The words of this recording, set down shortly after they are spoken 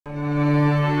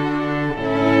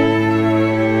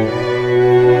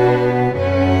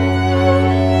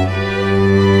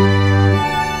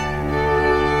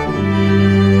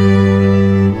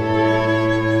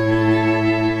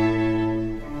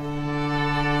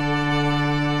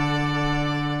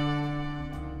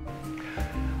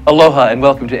Aloha and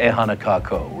welcome to Ehana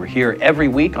Kako. We're here every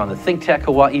week on the ThinkTech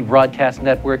Hawaii Broadcast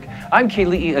Network. I'm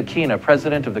Keli'i Akina,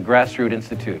 president of the Grassroots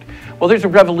Institute. Well, there's a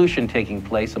revolution taking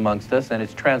place amongst us and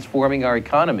it's transforming our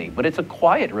economy, but it's a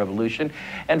quiet revolution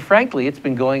and frankly, it's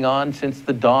been going on since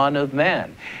the dawn of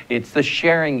man. It's the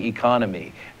sharing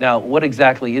economy. Now, what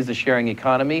exactly is the sharing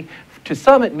economy? To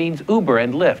some, it means Uber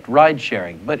and Lyft, ride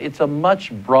sharing, but it's a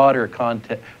much broader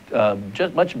concept than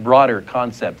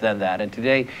that. And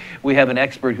today we have an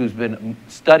expert who's been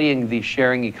studying the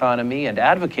sharing economy and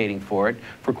advocating for it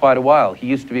for quite a while. He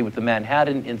used to be with the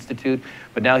Manhattan Institute,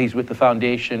 but now he's with the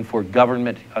Foundation for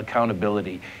Government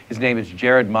Accountability. His name is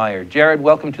Jared Meyer. Jared,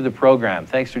 welcome to the program.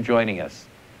 Thanks for joining us.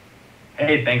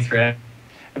 Hey, thanks for having me.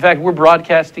 In fact, we're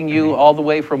broadcasting you all the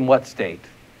way from what state?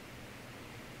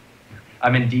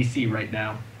 I'm in D.C. right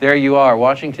now. There you are,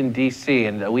 Washington, D.C.,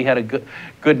 and we had a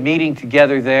good meeting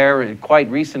together there quite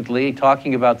recently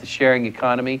talking about the sharing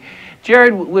economy.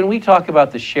 Jared, when we talk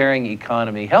about the sharing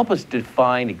economy, help us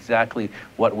define exactly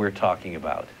what we're talking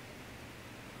about.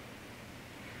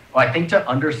 Well, I think to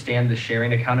understand the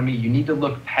sharing economy, you need to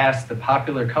look past the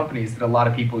popular companies that a lot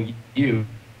of people use,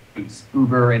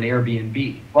 Uber and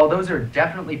Airbnb. While those are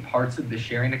definitely parts of the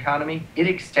sharing economy, it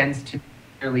extends to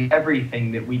nearly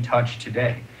everything that we touch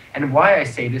today. And why I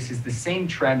say this is the same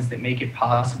trends that make it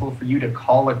possible for you to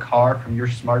call a car from your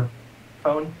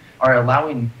smartphone are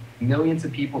allowing millions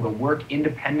of people to work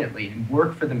independently and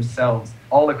work for themselves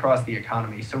all across the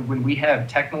economy. So when we have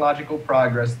technological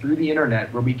progress through the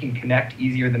internet where we can connect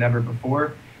easier than ever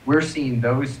before, we're seeing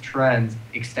those trends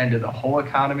extend to the whole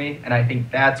economy. And I think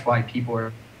that's why people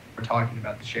are talking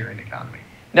about the sharing economy.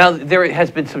 Now, there has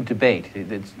been some debate.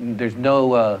 There's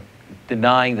no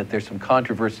denying that there's some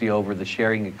controversy over the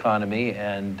sharing economy,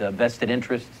 and vested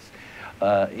interests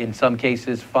in some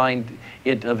cases find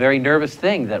it a very nervous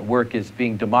thing that work is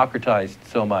being democratized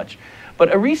so much.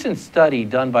 But a recent study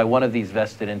done by one of these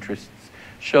vested interests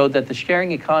showed that the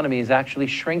sharing economy is actually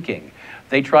shrinking.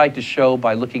 They tried to show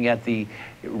by looking at the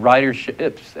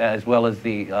riderships as well as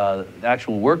the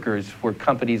actual workers for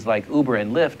companies like Uber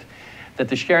and Lyft that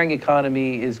the sharing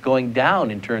economy is going down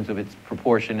in terms of its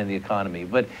proportion in the economy.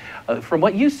 But from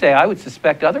what you say, I would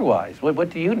suspect otherwise. What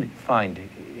do you find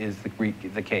is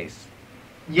the case?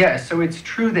 Yeah, so it's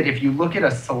true that if you look at a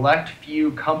select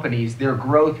few companies, their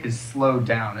growth has slowed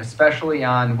down, especially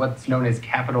on what's known as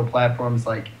capital platforms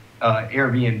like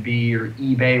Airbnb or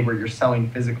eBay, where you're selling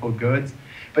physical goods.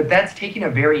 But that's taking a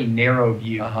very narrow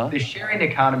view. The sharing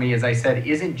economy, as I said,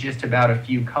 isn't just about a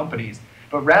few companies,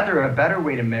 but rather a better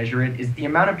way to measure it is the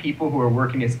amount of people who are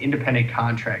working as independent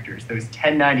contractors, those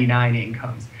 1099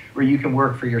 incomes, where you can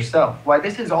work for yourself. While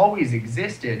this has always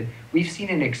existed, we've seen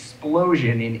an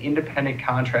explosion in independent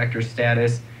contractor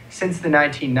status since the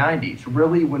 1990s,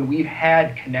 really when we've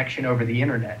had connection over the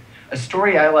internet. A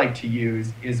story I like to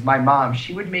use is my mom.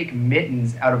 She would make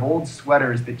mittens out of old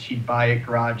sweaters that she'd buy at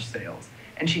garage sales,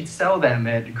 and she'd sell them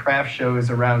at craft shows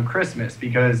around Christmas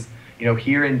because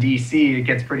here in DC, it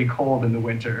gets pretty cold in the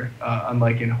winter,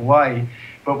 unlike in Hawaii.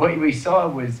 But what we saw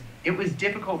was it was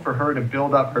difficult for her to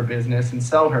build up her business and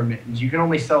sell her mittens. You can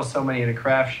only sell so many at a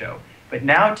craft show. But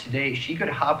now today, she could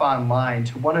hop online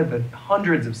to one of the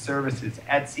hundreds of services,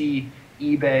 Etsy,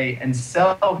 eBay, and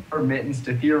sell her mittens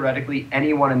to theoretically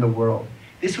anyone in the world.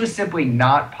 This was simply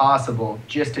not possible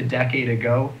just a decade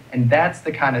ago. And that's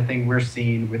the kind of thing we're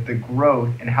seeing with the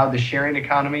growth and how the sharing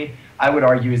economy, I would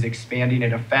argue, is expanding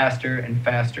at a faster and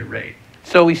faster rate.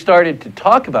 So we started to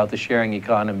talk about the sharing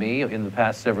economy in the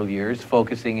past several years,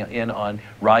 focusing in on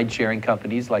ride-sharing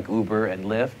companies like Uber and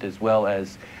Lyft, as well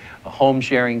as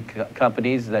home-sharing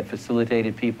companies that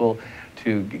facilitated people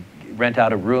to rent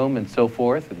out a room and so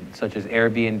forth, such as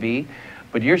Airbnb.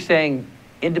 But you're saying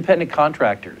independent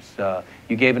contractors.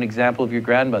 You gave an example of your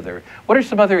grandmother. What are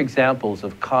some other examples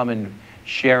of common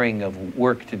sharing of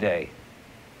work today?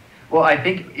 Well, I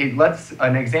think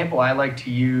an example I like to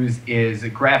use is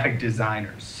graphic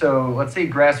designers. So let's say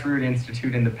Grassroots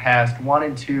Institute in the past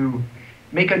wanted to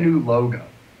make a new logo.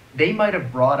 They might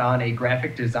have brought on a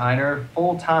graphic designer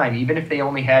full time, even if they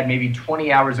only had maybe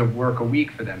 20 hours of work a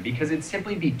week for them, because it'd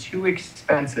simply be too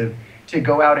expensive to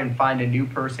go out and find a new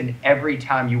person every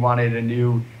time you wanted a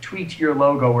new tweak to your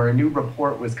logo or a new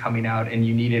report was coming out and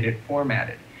you needed it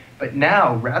formatted. But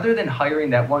now, rather than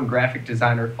hiring that one graphic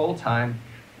designer full time,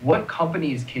 what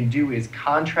companies can do is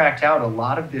contract out a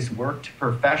lot of this work to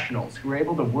professionals who are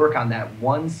able to work on that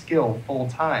one skill full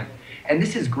time. And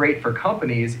this is great for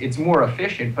companies, it's more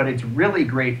efficient, but it's really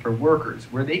great for workers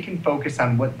where they can focus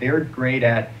on what they're great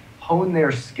at, hone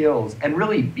their skills, and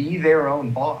really be their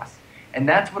own boss. And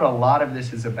that's what a lot of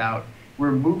this is about.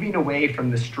 We're moving away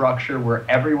from the structure where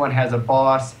everyone has a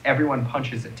boss, everyone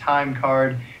punches a time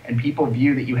card, and people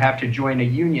view that you have to join a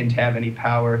union to have any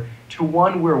power, to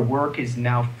one where work is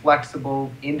now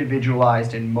flexible,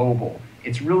 individualized, and mobile.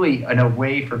 It's really a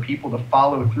way for people to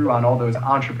follow through on all those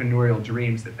entrepreneurial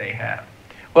dreams that they have.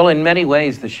 Well, in many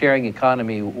ways, the sharing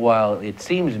economy, while it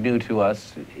seems new to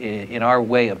us in our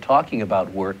way of talking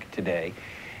about work today,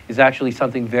 is actually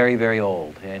something very, very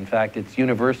old. In fact, it's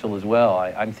universal as well.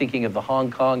 I'm thinking of the Hong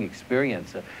Kong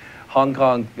experience. Hong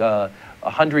Kong,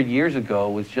 100 years ago,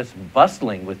 was just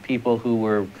bustling with people who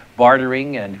were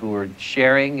bartering and who were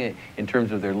sharing in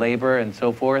terms of their labor and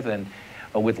so forth. And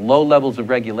with low levels of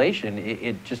regulation,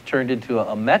 it just turned into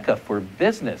a mecca for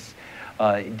business.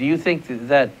 Do you think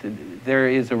that there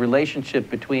is a relationship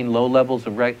between low levels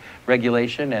of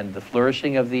regulation and the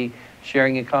flourishing of the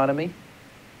sharing economy?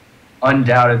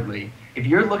 Undoubtedly. If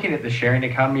you're looking at the sharing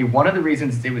economy, one of the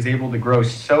reasons it was able to grow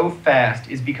so fast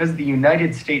is because the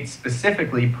United States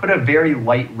specifically put a very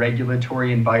light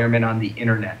regulatory environment on the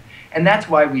internet. And that's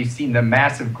why we've seen the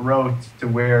massive growth to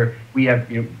where we have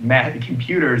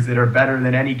computers that are better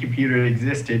than any computer that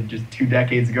existed just 2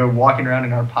 decades ago walking around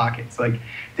in our pockets. Like,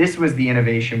 this was the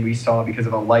innovation we saw because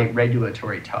of a light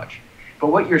regulatory touch.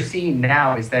 But what you're seeing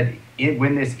now is that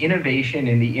when this innovation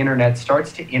in the internet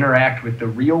starts to interact with the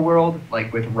real world,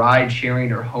 like with ride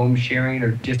sharing or home sharing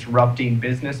or disrupting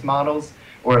business models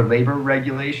or labor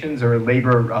regulations or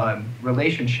labor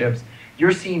relationships,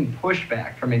 you're seeing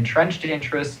pushback from entrenched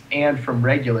interests and from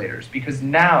regulators, because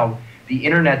now the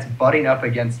internet's butting up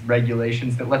against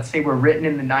regulations that, let's say, were written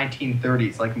in the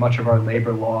 1930s, like much of our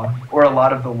labor law or a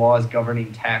lot of the laws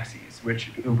governing taxis,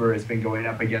 which Uber has been going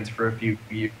up against for a few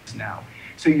years now.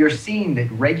 So you're seeing that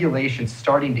regulation's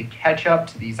starting to catch up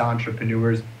to these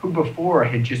entrepreneurs who before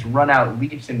had just run out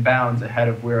leaps and bounds ahead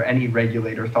of where any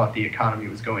regulator thought the economy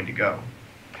was going to go.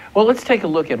 Well, let's take a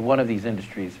look at one of these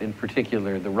industries, in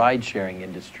particular, the ride-sharing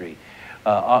industry.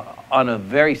 On a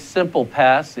very simple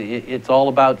pass, it's all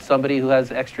about somebody who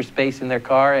has extra space in their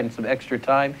car and some extra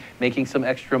time making some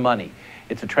extra money.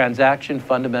 It's a transaction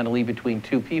fundamentally between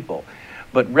two people.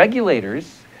 But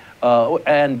regulators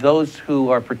and those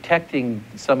who are protecting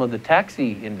some of the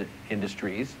taxi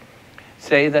industries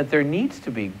say that there needs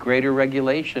to be greater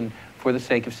regulation for the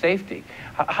sake of safety.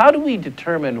 How do we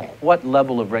determine what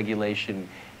level of regulation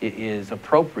is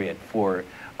appropriate for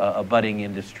a budding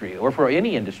industry or for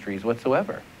any industries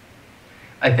whatsoever?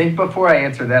 I think before I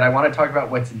answer that, I want to talk about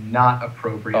what's not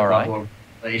appropriate level of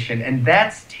regulation, and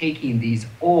that's taking these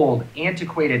old,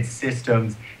 antiquated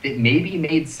systems that maybe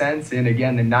made sense in,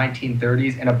 again, the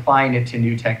 1930s and applying it to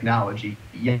new technology.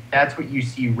 Yeah, that's what you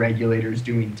see regulators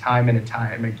doing time and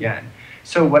time again.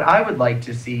 So what I would like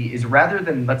to see is, rather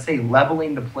than, let's say,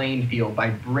 leveling the playing field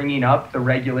by bringing up the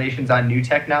regulations on new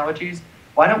technologies,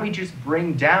 why don't we just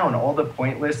bring down all the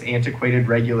pointless, antiquated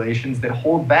regulations that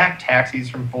hold back taxis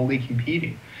from fully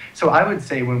competing? So I would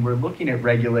say when we're looking at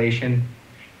regulation,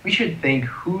 we should think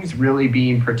who's really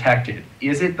being protected.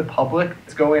 Is it the public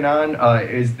that's going on,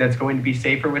 that's going to be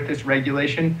safer with this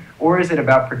regulation, or is it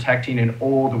about protecting an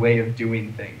old way of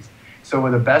doing things?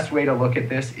 So the best way to look at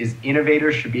this is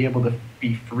innovators should be able to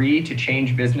be free to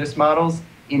change business models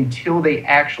until they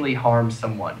actually harm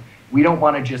someone. We don't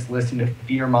want to just listen to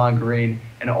fear-mongering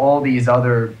and all these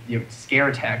other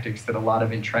scare tactics that a lot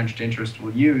of entrenched interests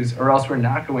will use, or else we're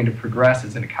not going to progress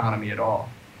as an economy at all.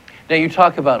 Now, you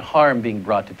talk about harm being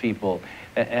brought to people,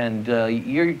 and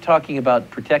you're talking about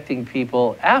protecting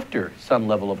people after some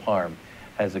level of harm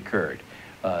has occurred,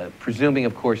 presuming,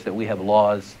 of course, that we have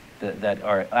laws that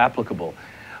are applicable.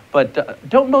 But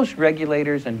don't most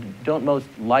regulators and don't most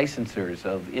licensors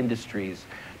of industries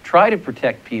try to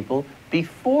protect people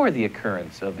before the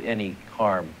occurrence of any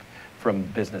harm from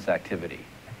business activity?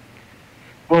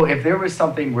 Well, if there was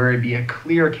something where it'd be a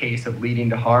clear case of leading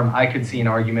to harm, I could see an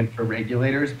argument for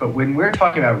regulators. But when we're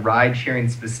talking about ride sharing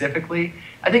specifically,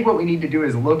 I think what we need to do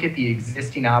is look at the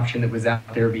existing option that was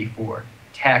out there before,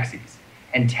 taxis.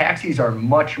 And taxis are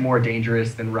much more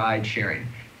dangerous than ride sharing.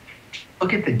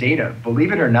 Look at the data.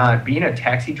 Believe it or not, being a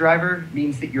taxi driver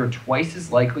means that you're twice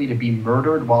as likely to be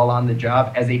murdered while on the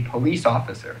job as a police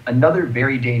officer, another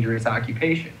very dangerous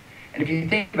occupation. And if you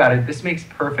think about it, this makes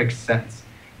perfect sense.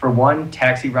 For one,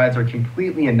 taxi rides are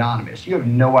completely anonymous. You have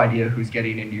no idea who's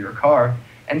getting into your car.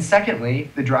 And secondly,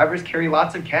 the drivers carry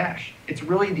lots of cash. It's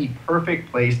really the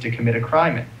perfect place to commit a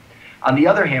crime in. On the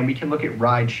other hand, we can look at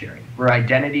ride sharing, where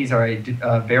identities are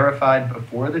verified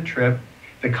before the trip.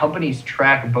 The companies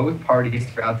track both parties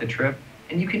throughout the trip,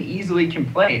 and you can easily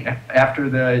complain after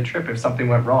the trip if something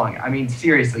went wrong. I mean,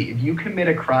 seriously, if you commit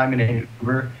a crime in an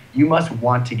Uber, you must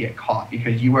want to get caught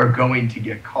because you are going to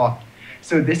get caught.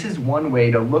 So this is one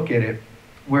way to look at it,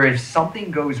 where if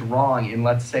something goes wrong in,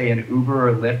 let's say, an Uber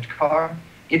or Lyft car,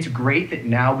 it's great that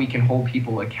now we can hold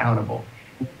people accountable.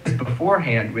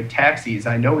 Beforehand, with taxis,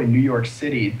 I know in New York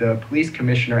City, the police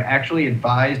commissioner actually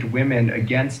advised women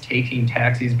against taking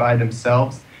taxis by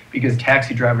themselves because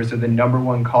taxi drivers are the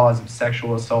 #1 cause of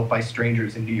sexual assault by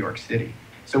strangers in New York City.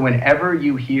 So whenever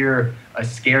you hear a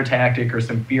scare tactic or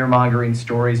some fear-mongering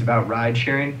stories about ride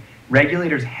sharing,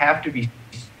 regulators have to be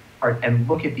smart and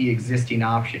look at the existing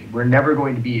option. We're never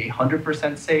going to be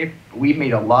 100% safe, but we've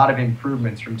made a lot of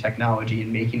improvements from technology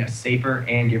in making us safer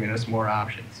and giving us more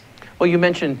options. Well, you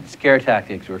mentioned scare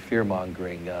tactics or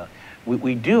fear-mongering.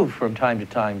 We do, from time to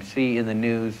time, see in the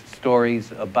news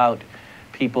stories about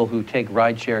people who take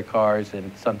rideshare cars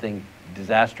and something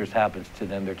disastrous happens to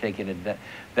them. They're taken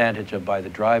advantage of by the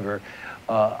driver.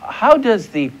 How does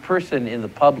the person in the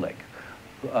public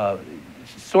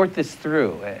sort this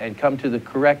through and come to the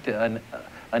correct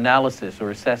analysis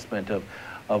or assessment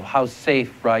of how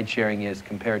safe ride sharing is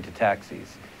compared to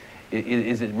taxis?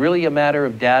 Is it really a matter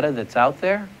of data that's out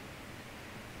there?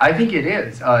 I think it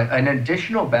is. An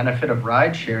additional benefit of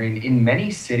ride sharing, in many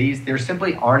cities, there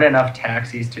simply aren't enough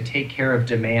taxis to take care of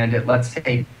demand at, let's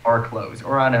say, bar close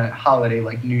or on a holiday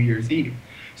like New Year's Eve.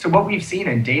 So what we've seen,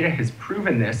 and data has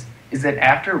proven this, is that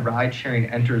after ride sharing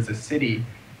enters a city,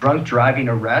 drunk driving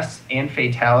arrests and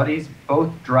fatalities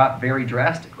both drop very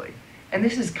drastically. And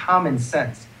this is common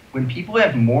sense. When people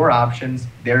have more options,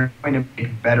 they're going to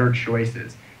make better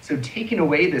choices. So taking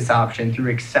away this option through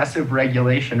excessive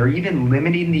regulation or even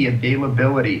limiting the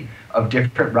availability of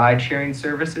different ride-sharing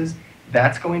services,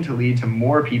 that's going to lead to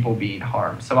more people being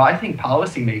harmed. So I think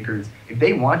policymakers, if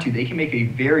they want to, they can make a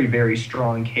very, very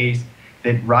strong case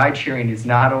that ride-sharing is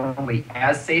not only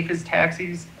as safe as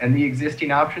taxis and the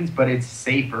existing options, but it's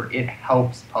safer. It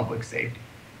helps public safety.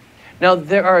 Now,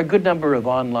 there are a good number of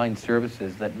online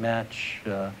services that match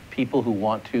people who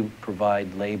want to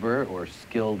provide labor or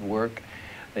skilled work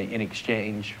in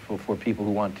exchange for people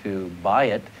who want to buy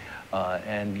it.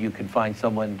 And you can find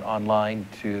someone online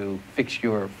to fix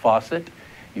your faucet.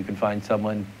 You can find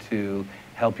someone to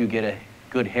help you get a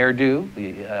good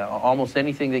hairdo, almost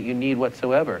anything that you need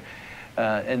whatsoever.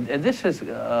 And this has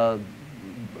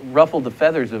ruffled the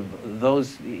feathers of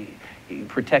those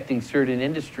protecting certain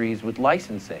industries with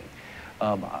licensing.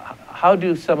 How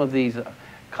do some of these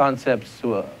concepts,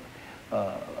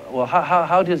 well,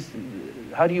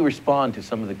 how do you respond to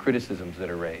some of the criticisms that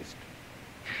are raised?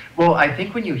 Well, I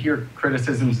think when you hear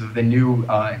criticisms of the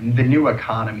new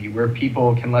economy, where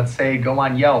people can, let's say, go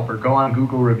on Yelp or go on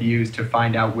Google reviews to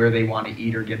find out where they want to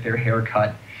eat or get their hair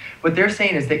cut, what they're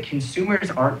saying is that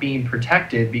consumers aren't being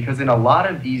protected because in a lot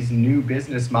of these new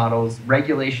business models,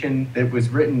 regulation that was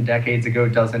written decades ago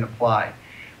doesn't apply.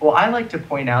 Well, I like to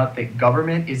point out that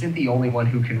government isn't the only one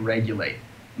who can regulate.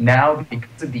 Now,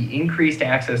 because of the increased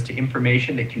access to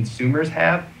information that consumers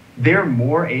have, they're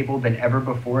more able than ever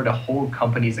before to hold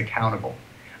companies accountable.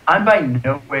 I'm by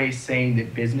no way saying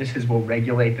that businesses will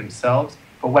regulate themselves,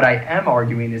 but what I am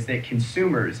arguing is that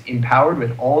consumers, empowered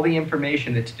with all the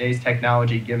information that today's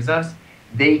technology gives us,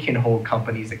 they can hold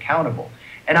companies accountable.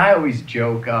 And I always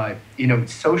joke,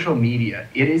 social media,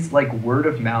 it is like word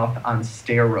of mouth on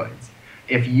steroids.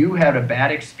 If you had a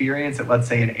bad experience at, let's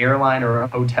say, an airline or a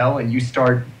hotel and you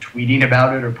start tweeting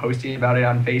about it or posting about it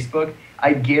on Facebook,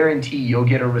 I guarantee you'll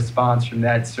get a response from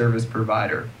that service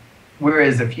provider.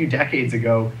 Whereas a few decades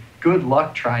ago, good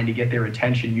luck trying to get their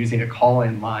attention using a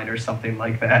call-in line or something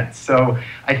like that. So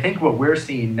I think what we're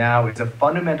seeing now is a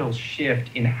fundamental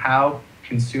shift in how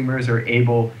consumers are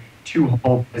able to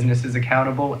hold businesses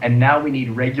accountable. And now we need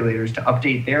regulators to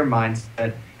update their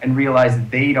mindset and realize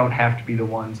that they don't have to be the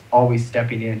ones always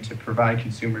stepping in to provide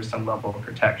consumers some level of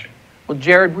protection. Well,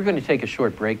 Jared, we're going to take a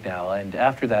short break now, and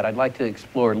after that, I'd like to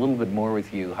explore a little bit more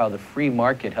with you how the free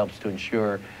market helps to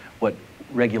ensure what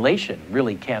regulation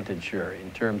really can't ensure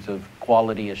in terms of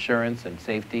quality assurance and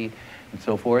safety and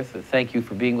so forth. Thank you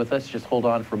for being with us. Just hold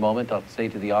on for a moment. I'll say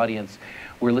to the audience,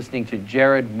 we're listening to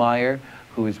Jared Meyer,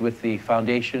 who is with the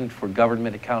Foundation for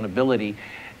Government Accountability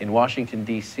in Washington,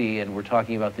 D.C., and we're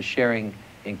talking about the sharing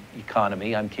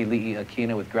economy. I'm Keli'i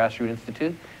Akina with Grassroot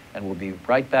Institute, and we'll be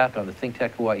right back on the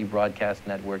ThinkTech Hawaii Broadcast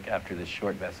Network after this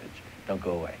short message. Don't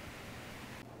go away.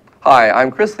 Hi,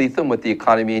 I'm Chris Leatham with The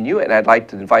Economy and You, and I'd like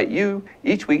to invite you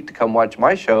each week to come watch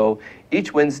my show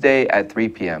each Wednesday at 3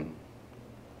 p.m.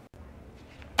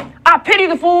 I pity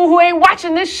the fool who ain't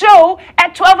watching this show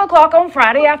at 12 o'clock on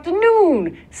Friday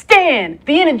afternoon. Stan,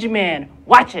 the Energy Man,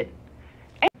 watch it.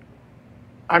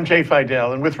 I'm Jay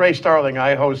Fidel, and with Ray Starling,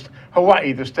 I host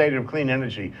Hawaii, the State of Clean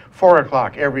Energy, 4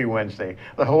 o'clock every Wednesday.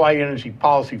 The Hawaii Energy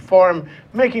Policy Forum,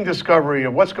 making discovery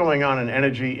of what's going on in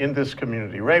energy in this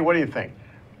community. Ray, what do you think?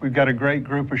 We've got a great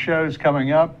group of shows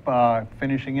coming up,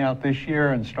 finishing out this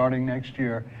year and starting next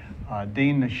year.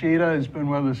 Dean Nishida has been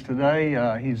with us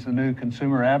today. He's the new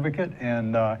consumer advocate,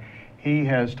 and he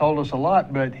has told us a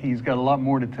lot, but he's got a lot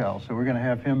more to tell. So we're going to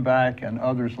have him back and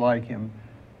others like him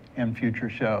in future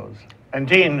shows. And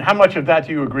Dean, how much of that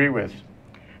do you agree with?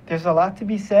 There's a lot to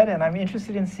be said, and I'm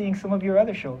interested in seeing some of your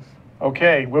other shows.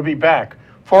 Okay, we'll be back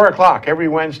 4 o'clock every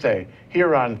Wednesday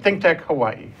here on ThinkTech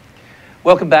Hawaii.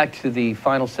 Welcome back to the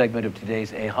final segment of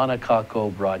today's Ehana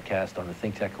Kako broadcast on the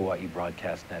ThinkTech Hawaii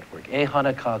Broadcast Network.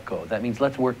 Ehana Kako, that means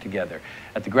let's work together.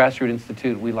 At the Grassroots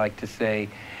Institute, we like to say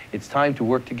it's time to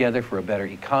work together for a better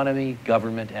economy,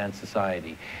 government, and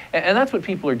society. And that's what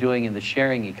people are doing in the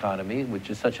sharing economy,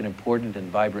 which is such an important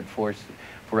and vibrant force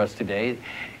for us today.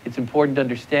 It's important to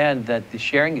understand that the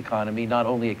sharing economy not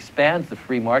only expands the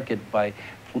free market by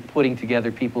putting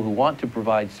together people who want to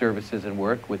provide services and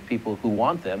work with people who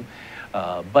want them,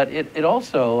 but it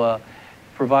also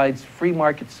provides free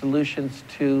market solutions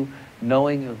to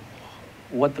knowing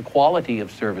what the quality of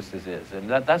services is. And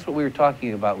that's what we were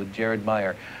talking about with Jared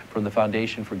Meyer from the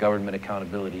Foundation for Government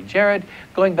Accountability. Jared,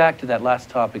 going back to that last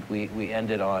topic we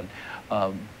ended on,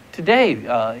 today,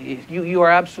 you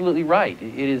are absolutely right.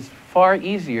 It is far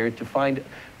easier to find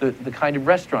the kind of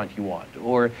restaurant you want,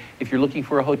 or if you're looking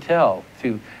for a hotel,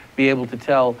 to be able to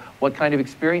tell what kind of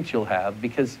experience you'll have,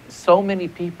 because so many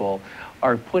people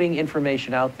are putting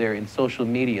information out there in social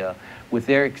media with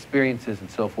their experiences and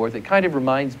so forth. It kind of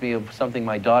reminds me of something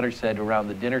my daughter said around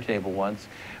the dinner table once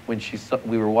when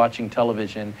we were watching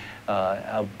television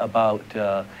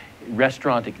about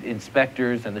restaurant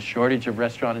inspectors and the shortage of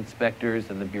restaurant inspectors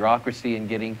and the bureaucracy in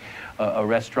getting a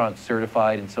restaurant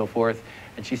certified and so forth.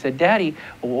 And she said, "Daddy,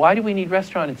 why do we need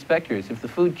restaurant inspectors? If the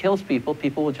food kills people,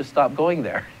 people will just stop going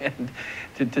there." And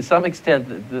to some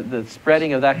extent, the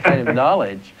spreading of that kind of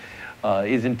knowledge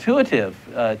is intuitive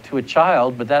to a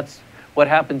child, but that's what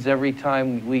happens every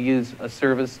time we use a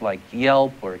service like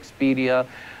Yelp or Expedia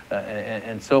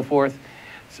and so forth.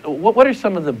 So what are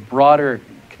some of the broader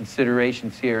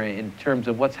considerations here in terms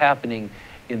of what's happening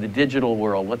in the digital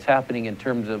world, what's happening in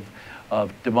terms of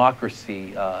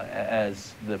democracy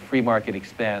as the free market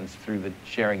expands through the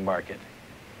sharing market?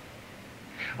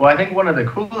 Well, I think one of the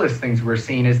coolest things we're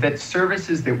seeing is that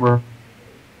services that were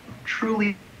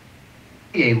truly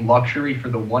a luxury for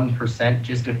the 1%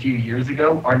 just a few years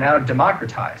ago are now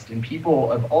democratized, and people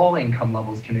of all income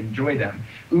levels can enjoy them.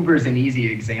 Uber's an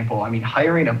easy example. I mean,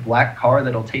 hiring a black car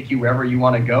that'll take you wherever you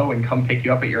want to go and come pick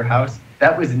you up at your house,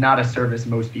 that was not a service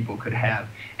most people could have.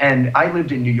 And I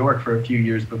lived in New York for a few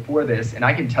years before this, and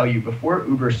I can tell you, before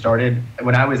Uber started,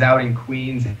 when I was out in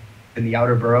Queens in the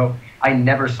outer borough, I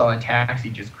never saw a taxi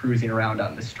just cruising around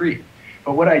on the street.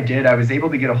 But what I did, I was able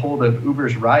to get a hold of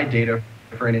Uber's ride data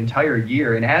for an entire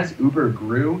year, and as Uber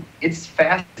grew, its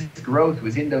fastest growth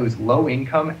was in those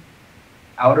low-income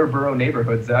outer borough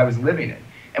neighborhoods that I was living in.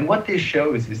 And what this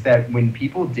shows is that when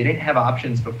people didn't have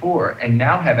options before and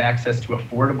now have access to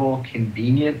affordable,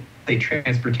 convenient, say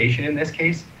transportation in this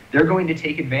case, they're going to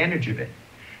take advantage of it.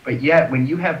 But yet, when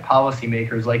you have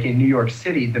policymakers like in New York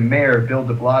City, the mayor, Bill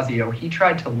de Blasio, he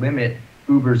tried to limit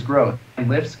Uber's growth and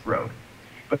Lyft's growth.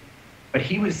 But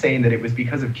he was saying that it was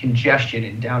because of congestion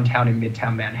in downtown and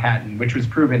midtown Manhattan, which was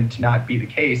proven to not be the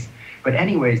case. But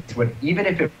anyways, even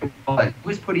if it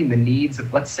was putting the needs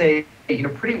of, let's say,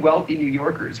 pretty wealthy New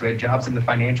Yorkers who had jobs in the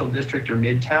financial district or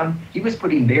midtown, he was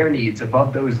putting their needs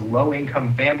above those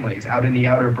low-income families out in the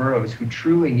outer boroughs who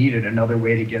truly needed another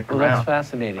way to get around. Well, that's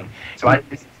fascinating. So I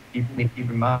just keep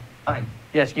in mind.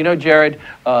 Yes, Jared,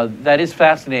 that is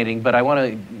fascinating, but I want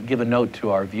to give a note to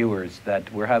our viewers that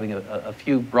we're having a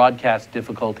few broadcast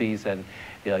difficulties, and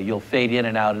you'll fade in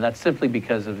and out, and that's simply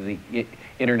because of the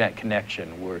internet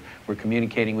connection. We're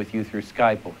communicating with you through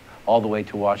Skype all the way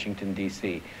to Washington,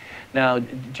 D.C. Now,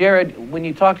 Jared, when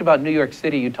you talked about New York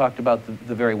City, you talked about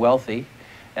the very wealthy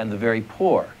and the very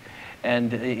poor.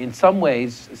 And in some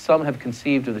ways, some have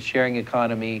conceived of the sharing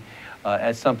economy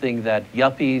as something that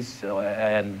yuppies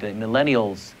and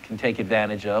millennials can take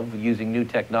advantage of using new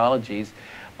technologies.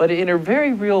 But in a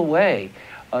very real way,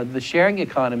 the sharing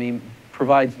economy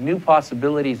provides new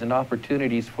possibilities and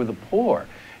opportunities for the poor.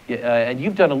 And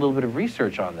you've done a little bit of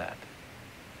research on that.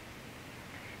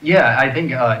 Yeah, I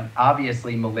think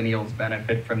obviously millennials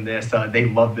benefit from this. They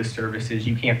love the services.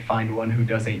 You can't find one who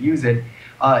doesn't use it.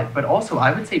 But also,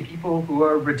 I would say people who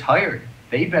are retired,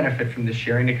 they benefit from the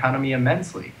sharing economy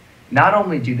immensely. not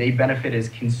only do they benefit as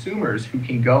consumers who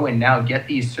can go and now get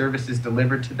these services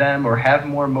delivered to them or have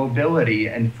more mobility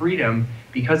and freedom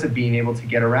because of being able to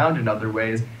get around in other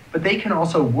ways, but they can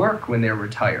also work when they're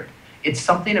retired. It's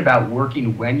something about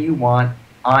working when you want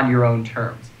on your own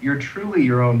terms. You're truly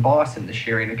your own boss in the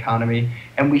sharing economy,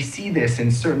 and we see this in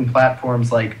certain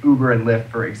platforms like Uber and Lyft,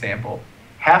 for example.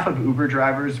 Half of Uber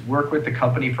drivers work with the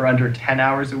company for under 10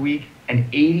 hours a week,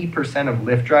 and 80% of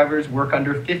Lyft drivers work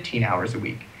under 15 hours a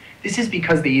week. This is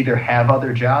because they either have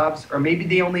other jobs or maybe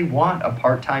they only want a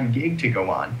part-time gig to go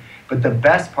on. But the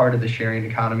best part of the sharing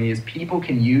economy is people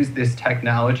can use this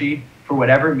technology for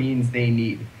whatever means they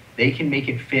need. They can make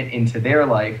it fit into their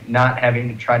life, not having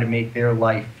to try to make their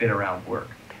life fit around work.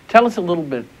 Tell us a little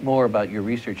bit more about your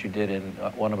research you did in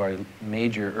one of our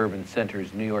major urban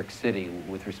centers, New York City,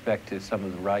 with respect to some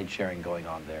of the ride sharing going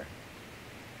on there.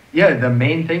 Yeah, the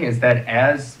main thing is that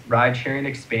as ride sharing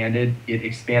expanded, it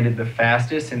expanded the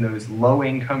fastest in those low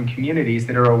income communities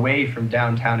that are away from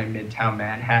downtown and midtown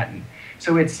Manhattan.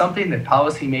 So it's something that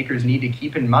policymakers need to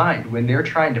keep in mind when they're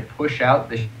trying to push out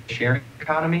the sharing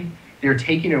economy. They're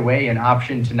taking away an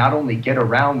option to not only get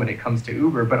around when it comes to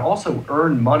Uber, but also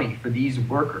earn money for these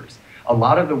workers. A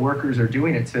lot of the workers are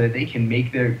doing it so that they can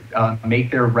make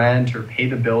their rent or pay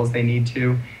the bills they need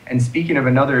to. And speaking of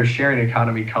another sharing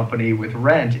economy company with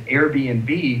rent,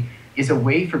 Airbnb is a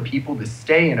way for people to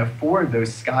stay and afford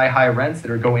those sky-high rents that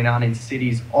are going on in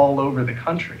cities all over the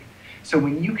country. So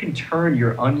when you can turn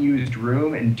your unused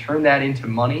room and turn that into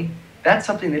money, that's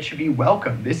something that should be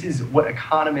welcomed. This is what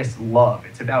economists love.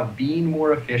 It's about being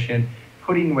more efficient,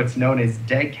 putting what's known as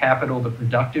dead capital to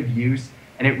productive use,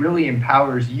 and it really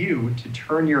empowers you to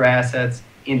turn your assets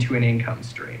into an income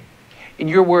stream. In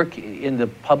your work in the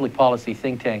public policy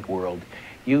think tank world,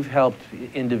 you've helped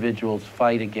individuals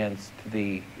fight against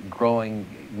the growing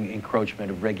encroachment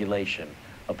of regulation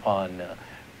upon the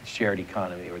shared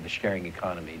economy or the sharing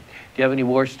economy. Do you have any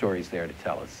war stories there to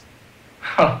tell us?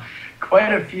 Oh,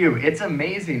 quite a few. It's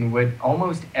amazing what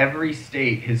almost every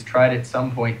state has tried at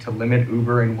some point to limit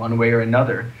Uber in one way or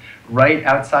another. Right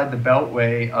outside the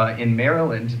Beltway in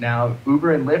Maryland now,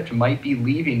 Uber and Lyft might be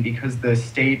leaving because the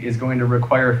state is going to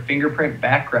require fingerprint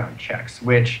background checks,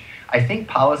 which I think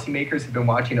policymakers have been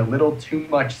watching a little too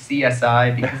much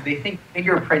CSI because they think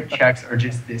fingerprint checks are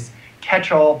just this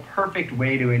catch-all perfect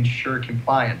way to ensure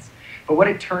compliance. But what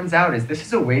it turns out is this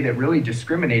is a way that really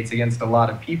discriminates against a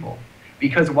lot of people.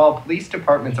 Because while police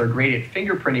departments are great at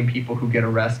fingerprinting people who get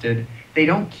arrested, they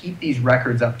don't keep these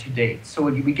records up to date. So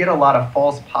we get a lot of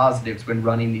false positives when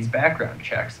running these background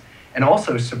checks. And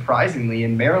also, surprisingly,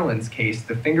 in Maryland's case,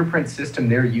 the fingerprint system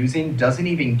they're using doesn't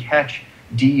even catch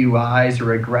DUIs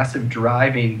or aggressive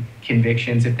driving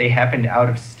convictions if they happened out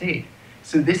of state.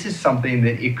 So this is something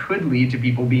that it could lead to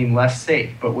people being less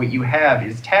safe. But what you have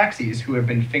is taxis who have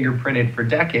been fingerprinted for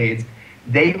decades.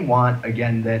 They want,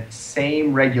 again, that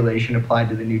same regulation applied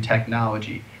to the new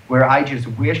technology, where I just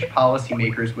wish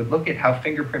policymakers would look at how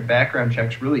fingerprint background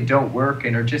checks really don't work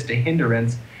and are just a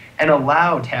hindrance, and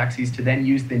allow taxis to then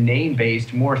use the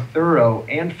name-based, more thorough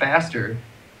and faster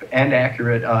and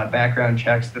accurate background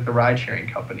checks that the ride-sharing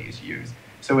companies use.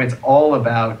 So it's all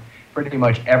about pretty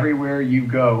much everywhere you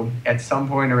go, at some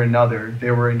point or another,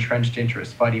 there were entrenched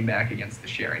interests fighting back against the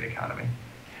sharing economy.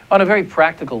 On a very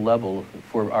practical level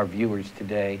for our viewers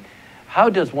today, how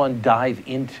does one dive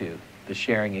into the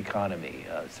sharing economy?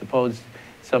 Suppose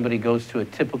somebody goes to a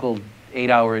typical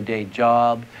 8-hour-a-day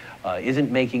job,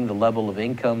 isn't making the level of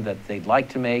income that they'd like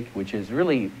to make, which is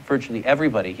really virtually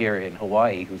everybody here in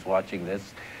Hawaii who's watching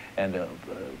this, and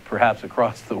perhaps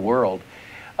across the world.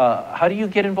 How do you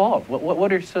get involved?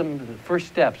 What are some first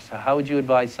steps? How would you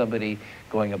advise somebody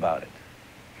going about it?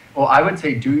 Well, I would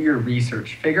say do your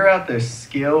research. Figure out the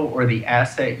skill or the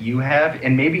asset you have,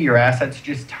 and maybe your asset's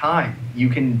just time. You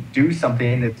can do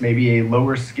something that's maybe a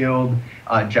lower skilled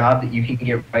job that you can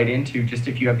get right into just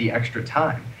if you have the extra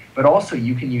time. But also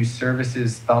you can use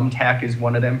services, Thumbtack is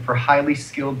one of them, for highly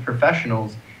skilled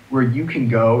professionals where you can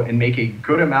go and make a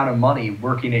good amount of money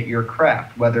working at your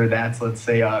craft, whether that's, let's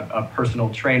say, a personal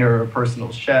trainer, or a personal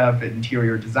chef, an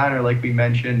interior designer like we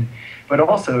mentioned. But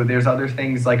also there's other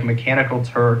things like Mechanical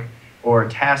Turk or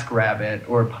TaskRabbit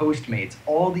or Postmates,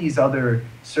 all these other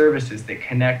services that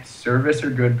connect service or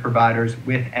good providers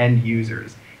with end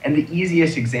users. And the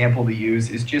easiest example to use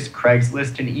is just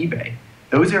Craigslist and eBay.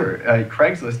 Those are,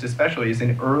 Craigslist especially is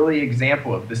an early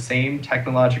example of the same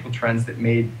technological trends that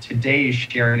made today's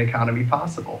sharing economy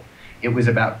possible. It was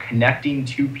about connecting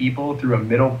two people through a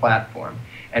middle platform.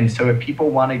 And so if people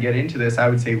want to get into this, I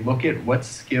would say look at what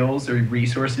skills or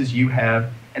resources you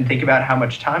have and think about how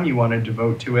much time you want to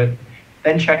devote to it.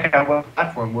 then check out what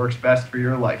platform works best for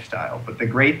your lifestyle. But the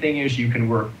great thing is you can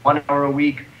work 1 hour a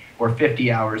week or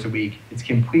 50 hours a week. It's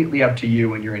completely up to you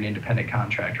when you're an independent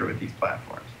contractor with these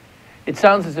platforms. It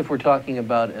sounds as if we're talking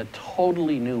about a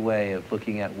totally new way of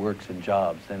looking at works and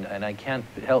jobs, and I can't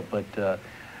help but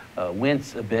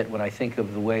wince a bit when I think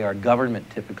of the way our government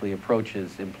typically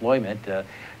approaches employment.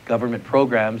 Government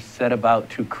programs set about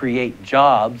to create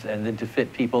jobs and then to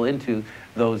fit people into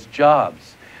those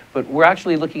jobs. But we're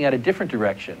actually looking at a different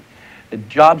direction. The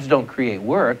jobs don't create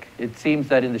work. It seems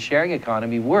that in the sharing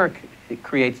economy, work, it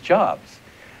creates jobs.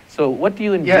 So what do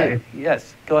you envision?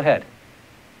 Yes, go ahead.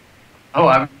 Oh,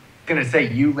 I'm going to say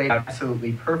you laid out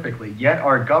absolutely perfectly. Yet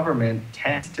our government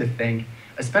tends to think,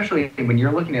 especially when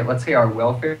you're looking at, let's say, our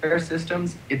welfare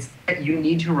systems, it's that you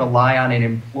need to rely on an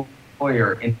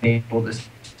employer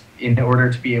in order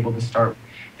to be able to start.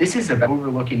 This is about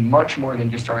overlooking much more than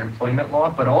just our employment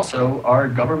law, but also our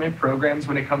government programs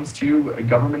when it comes to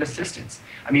government assistance.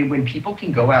 I mean, when people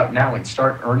can go out now and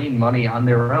start earning money on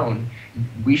their own,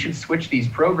 we should switch these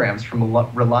programs from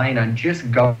relying on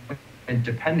just government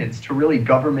dependence to really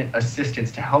government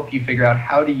assistance to help you figure out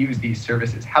how to use these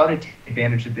services, how to take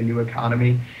advantage of the new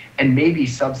economy, and maybe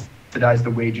subsidize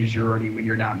the wages you're earning when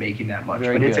you're not making that much.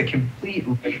 But it's a complete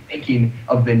rethinking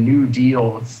of the New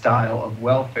Deal style of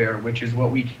welfare, which is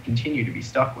what we continue to be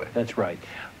stuck with. That's right.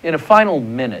 In a final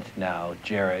minute now,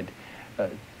 Jared,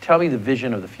 tell me the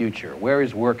vision of the future. Where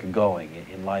is work going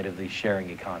in light of the sharing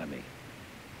economy?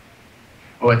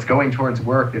 Well, it's going towards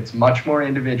work that's much more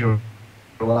individualized.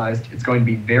 It's going to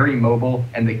be very mobile,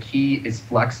 and the key is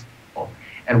flexible.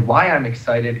 And why I'm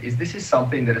excited is this is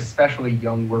something that especially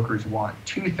young workers want.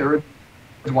 2/3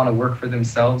 want to work for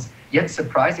themselves, yet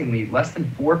surprisingly, less than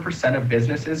 4% of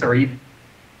businesses are even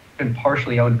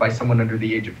partially owned by someone under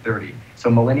the age of 30. So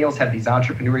millennials have these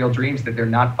entrepreneurial dreams that they're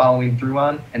not following through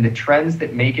on, and the trends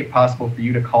that make it possible for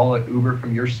you to call it Uber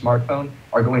from your smartphone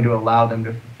are going to allow them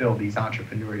to fulfill these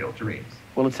entrepreneurial dreams.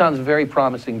 Well, it sounds very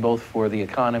promising both for the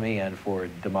economy and for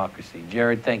democracy.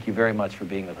 Jared, thank you very much for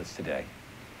being with us today.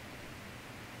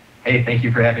 Hey, thank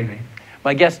you for having me.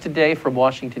 My guest today from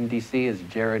Washington, D.C. is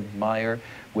Jared Meyer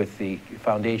with the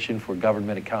Foundation for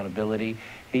Government Accountability.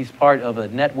 He's part of a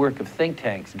network of think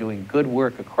tanks doing good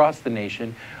work across the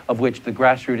nation, of which the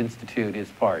Grassroots Institute is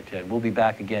part. And we'll be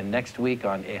back again next week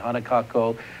on E Hana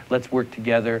Kako. Let's work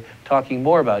together, talking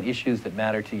more about issues that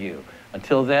matter to you.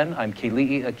 Until then, I'm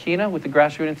Keli'i Akina with the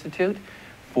Grassroots Institute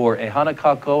for E Hana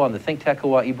Kako on the ThinkTech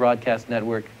Hawaii Broadcast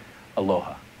Network.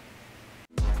 Aloha.